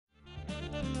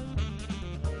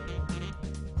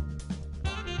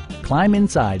climb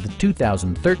inside the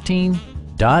 2013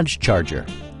 Dodge Charger.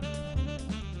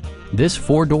 This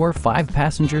four-door,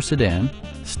 five-passenger sedan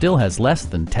still has less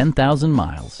than 10,000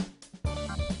 miles.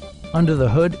 Under the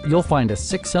hood, you'll find a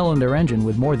six-cylinder engine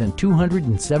with more than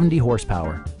 270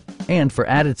 horsepower. And for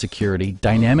added security,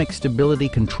 dynamic stability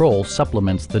control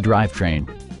supplements the drivetrain.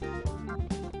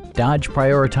 Dodge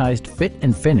prioritized fit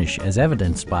and finish as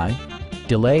evidenced by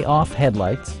delay-off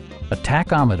headlights, a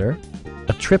tachometer,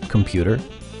 a trip computer,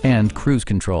 and cruise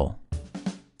control.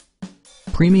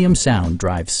 Premium sound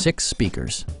drives 6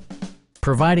 speakers,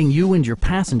 providing you and your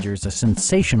passengers a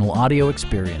sensational audio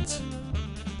experience.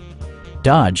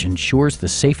 Dodge ensures the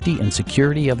safety and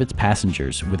security of its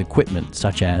passengers with equipment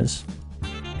such as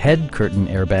head curtain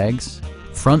airbags,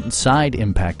 front and side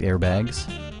impact airbags,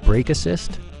 brake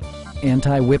assist,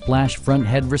 anti-whiplash front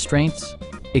head restraints,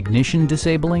 ignition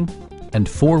disabling, and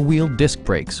four-wheel disc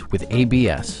brakes with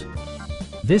ABS.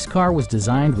 This car was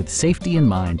designed with safety in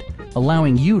mind,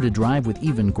 allowing you to drive with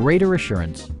even greater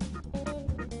assurance.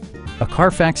 A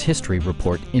Carfax history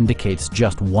report indicates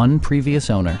just one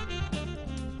previous owner.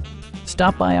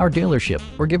 Stop by our dealership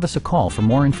or give us a call for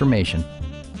more information.